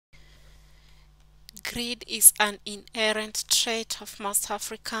Greed is an inherent trait of most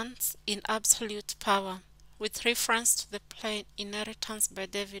Africans in absolute power. With reference to the plain inheritance by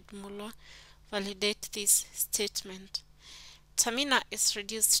David Muller, validate this statement. Tamina is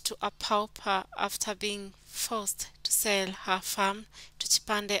reduced to a pauper after being forced to sell her farm to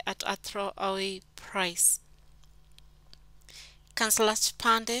Chipande at a throwaway price. Councillor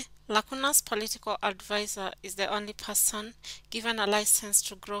Chipande, Lacuna's political advisor, is the only person given a license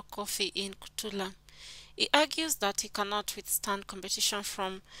to grow coffee in Kutula. He argues that he cannot withstand competition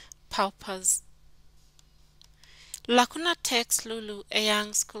from paupers. Lacuna takes Lulu, a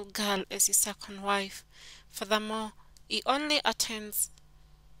young schoolgirl, as his second wife. Furthermore, he only attends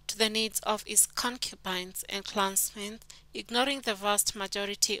to the needs of his concubines and clansmen, ignoring the vast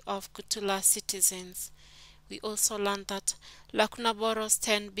majority of Kutula citizens. We also learned that Lacuna borrows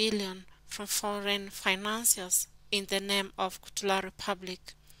 10 billion from foreign financiers in the name of Kutula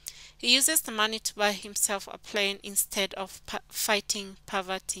Republic. He uses the money to buy himself a plane instead of fighting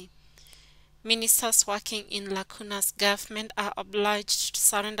poverty. Ministers working in Lacuna's government are obliged to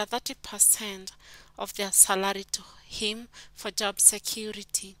surrender 30% of their salary to him for job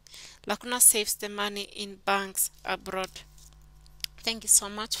security. Lacuna saves the money in banks abroad. Thank you so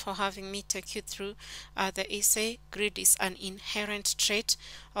much for having me take you through the essay, Greed is an Inherent Trait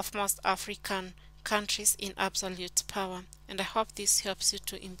of Most African Countries in Absolute Power. And I hope this helps you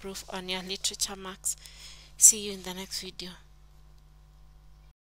to improve on your literature marks. See you in the next video.